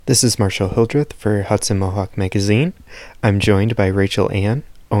This is Marshall Hildreth for Hudson Mohawk Magazine. I'm joined by Rachel Ann,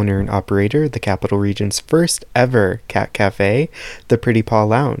 owner and operator of the Capital Region's first ever cat cafe, the Pretty Paw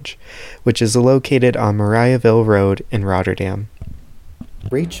Lounge, which is located on Mariahville Road in Rotterdam.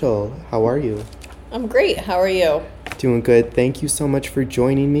 Rachel, how are you? I'm great. How are you? Doing good. Thank you so much for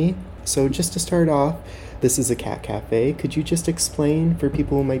joining me. So just to start off, this is a cat cafe. Could you just explain for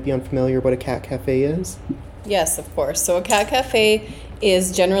people who might be unfamiliar what a cat cafe is? Yes, of course. So a cat cafe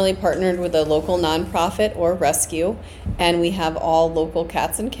is generally partnered with a local nonprofit or rescue, and we have all local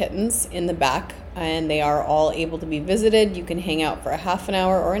cats and kittens in the back, and they are all able to be visited. You can hang out for a half an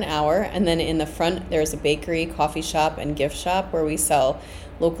hour or an hour, and then in the front there's a bakery, coffee shop, and gift shop where we sell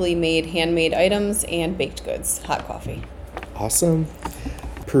locally made, handmade items and baked goods, hot coffee. Awesome.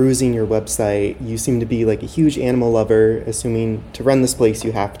 Perusing your website, you seem to be like a huge animal lover, assuming to run this place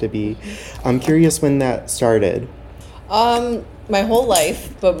you have to be. I'm curious when that started. My whole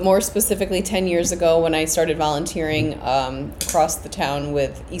life, but more specifically 10 years ago when I started volunteering across the town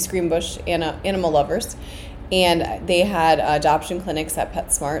with East Greenbush Animal Lovers, and they had adoption clinics at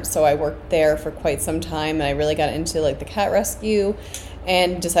PetSmart, so I worked there for quite some time, and I really got into like the cat rescue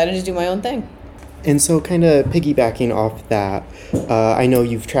and decided to do my own thing. And so kind of piggybacking off that, I know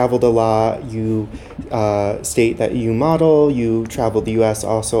you've traveled a lot, you state that you model, you traveled the U.S.,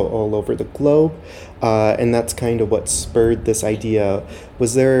 also all over the globe, and that's kind of what spurred this idea.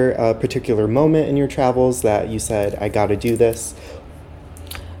 Was there a particular moment in your travels that you said, I gotta do this?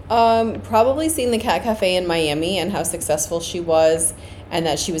 Probably seeing the cat cafe in Miami and how successful she was, and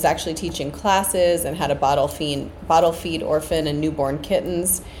that she was actually teaching classes and had a bottle feed orphan and newborn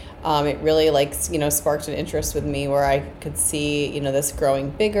kittens. It really sparked an interest with me where I could see, this growing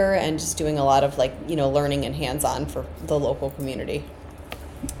bigger and just doing a lot of learning and hands-on for the local community.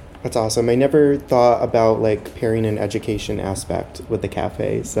 That's awesome. I never thought about pairing an education aspect with the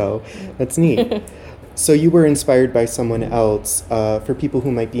cafe, so that's neat. So you were inspired by someone else. For people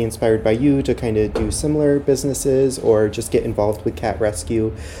who might be inspired by you to kind of do similar businesses or just get involved with cat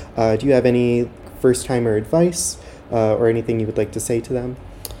rescue, do you have any first-timer advice or anything you would like to say to them?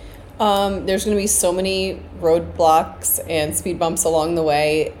 There's going to be so many roadblocks and speed bumps along the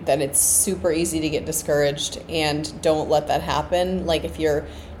way that it's super easy to get discouraged, and don't let that happen. If you're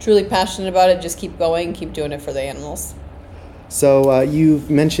truly passionate about it, just keep going, keep doing it for the animals. So you've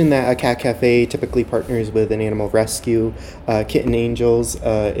mentioned that a cat cafe typically partners with an animal rescue. Kitten Angels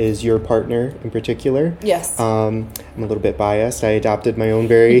is your partner in particular. Yes. I'm a little bit biased. I adopted my own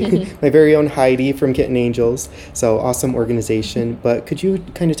my very own Heidi from Kitten Angels. So awesome organization. But could you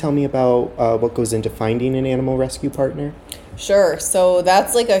kind of tell me about what goes into finding an animal rescue partner? Sure. So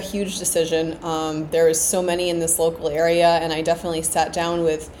that's a huge decision. There is so many in this local area, and I definitely sat down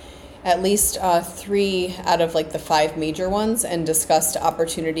with at least 3 out of the 5 major ones and discussed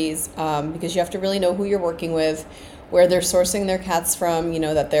opportunities, because you have to really know who you're working with, where they're sourcing their cats from,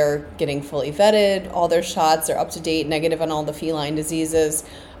 that they're getting fully vetted, all their shots are up to date, negative on all the feline diseases.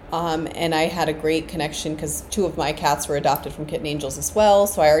 And I had a great connection because 2 of my cats were adopted from Kitten Angels as well,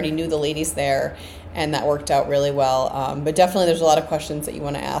 so I already knew the ladies there, and that worked out really well. But definitely there's a lot of questions that you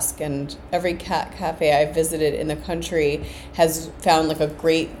want to ask, and every cat cafe I've visited in the country has found a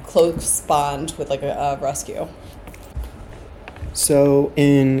great close bond with a rescue. So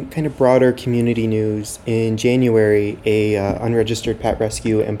in kind of broader community news, in January, a unregistered pet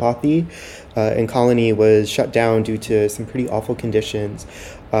rescue, Empathy, in Colony was shut down due to some pretty awful conditions.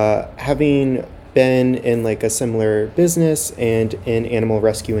 Having been in a similar business and in animal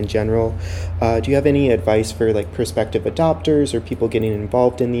rescue in general, do you have any advice for prospective adopters or people getting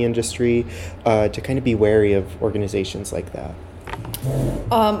involved in the industry to kind of be wary of organizations like that?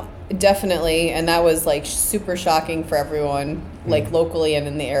 Definitely, and that was super shocking for everyone, locally and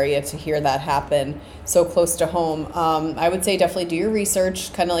in the area, to hear that happen so close to home. I would say definitely do your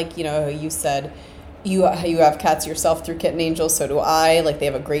research, kind of you said. You have cats yourself through Kitten Angels, so do I. They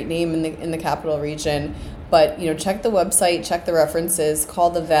have a great name in the capital region. But, check the website, check the references, call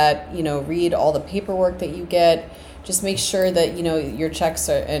the vet, read all the paperwork that you get. Just make sure that, your checks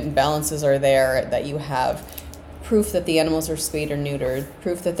and balances are there, that you have proof that the animals are spayed or neutered,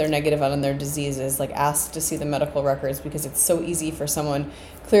 proof that they're negative on their diseases, ask to see the medical records, because it's so easy for someone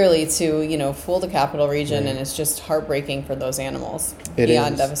clearly to, fool the capital region, and it's just heartbreaking for those animals.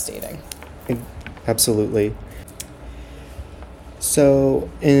 Beyond devastating. Absolutely. So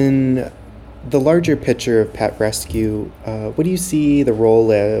in the larger picture of pet rescue, what do you see the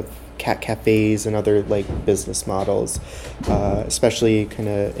role of cat cafes and other business models, especially kind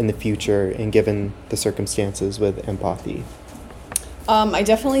of in the future and given the circumstances with Empathy? I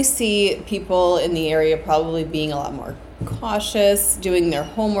definitely see people in the area probably being a lot more cautious, doing their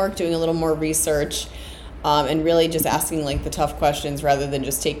homework, doing a little more research, and really just asking like the tough questions rather than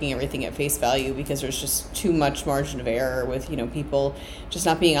just taking everything at face value, because there's just too much margin of error with, people just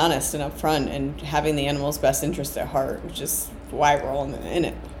not being honest and upfront and having the animal's best interest at heart, which is why we're all in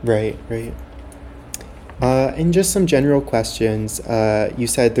it. Right, right. And just some general questions. You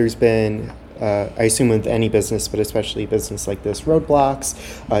said there's been, I assume with any business, but especially business like this, roadblocks,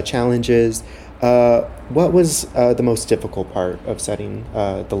 challenges. What was the most difficult part of setting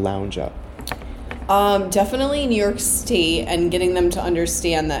the lounge up? Definitely New York State, and getting them to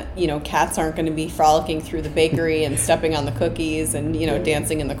understand that, cats aren't going to be frolicking through the bakery and stepping on the cookies and,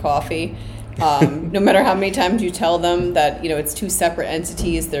 dancing in the coffee. No matter how many times you tell them that, it's two separate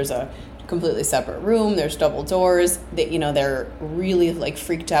entities, there's a completely separate room, there's double doors, that, they're really like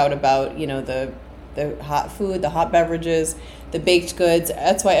freaked out about, the hot food, the hot beverages, the baked goods.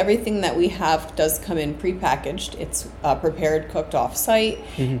 That's why everything that we have does come in prepackaged. It's prepared, cooked off-site.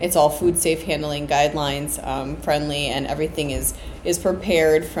 Mm-hmm. It's all food safe handling guidelines, friendly, and everything is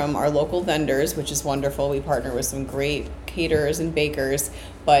prepared from our local vendors, which is wonderful. We partner with some great caterers and bakers.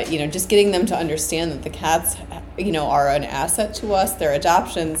 But, just getting them to understand that the cats, are an asset to us. They're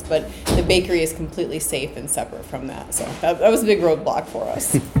adoptions, but the bakery is completely safe and separate from that. So that was a big roadblock for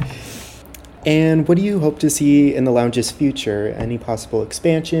us. And what do you hope to see in the lounge's future? Any possible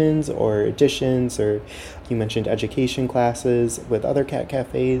expansions or additions? Or you mentioned education classes with other cat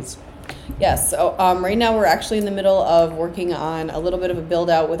cafes. Yes. So right now we're actually in the middle of working on a little bit of a build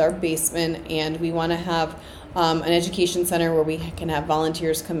out with our basement, and we want to have an education center where we can have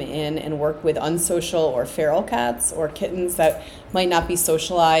volunteers come in and work with unsocial or feral cats or kittens that might not be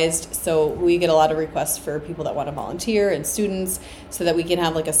socialized. So we get a lot of requests for people that want to volunteer and students, so that we can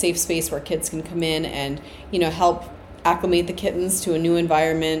have like a safe space where kids can come in and, help acclimate the kittens to a new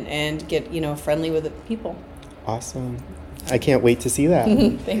environment and get, friendly with the people. Awesome. I can't wait to see that.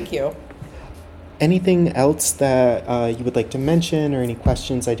 Thank you. Anything else that you would like to mention, or any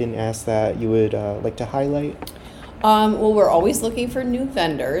questions I didn't ask that you would like to highlight? Well, we're always looking for new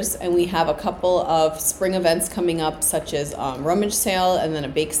vendors, and we have a couple of spring events coming up, such as rummage sale and then a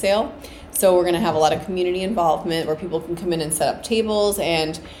bake sale. So we're going to have a lot of community involvement where people can come in and set up tables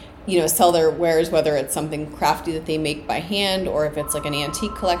and, sell their wares, whether it's something crafty that they make by hand or if it's like an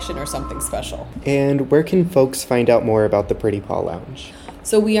antique collection or something special. And where can folks find out more about the Pretty Paw Lounge?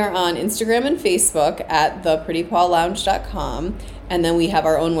 So we are on Instagram and Facebook at theprettypawlounge.com, and then we have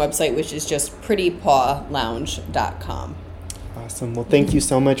our own website, which is just prettypawlounge.com. Awesome. Well, thank you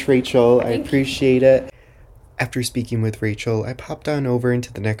so much, Rachel. I appreciate it. After speaking with Rachel, I popped on over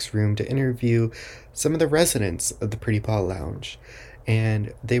into the next room to interview some of the residents of the Pretty Paw Lounge,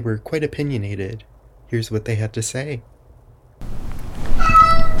 and they were quite opinionated. Here's what they had to say.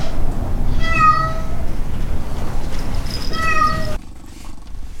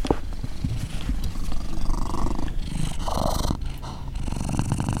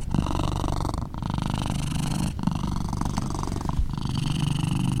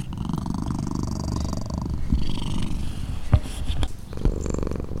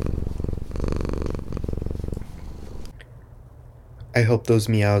 I hope those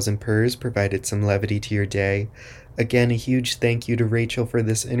meows and purrs provided some levity to your day. Again, a huge thank you to Rachel for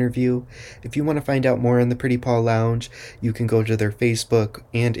this interview. If you want to find out more on the Pretty Paw Lounge, you can go to their Facebook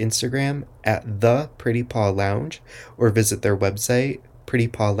and Instagram at The Pretty Paw Lounge, or visit their website,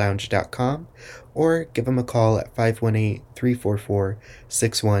 prettypawlounge.com, or give them a call at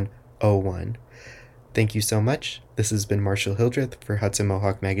 518-344-6101. Thank you so much. This has been Marshall Hildreth for Hudson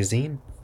Mohawk Magazine.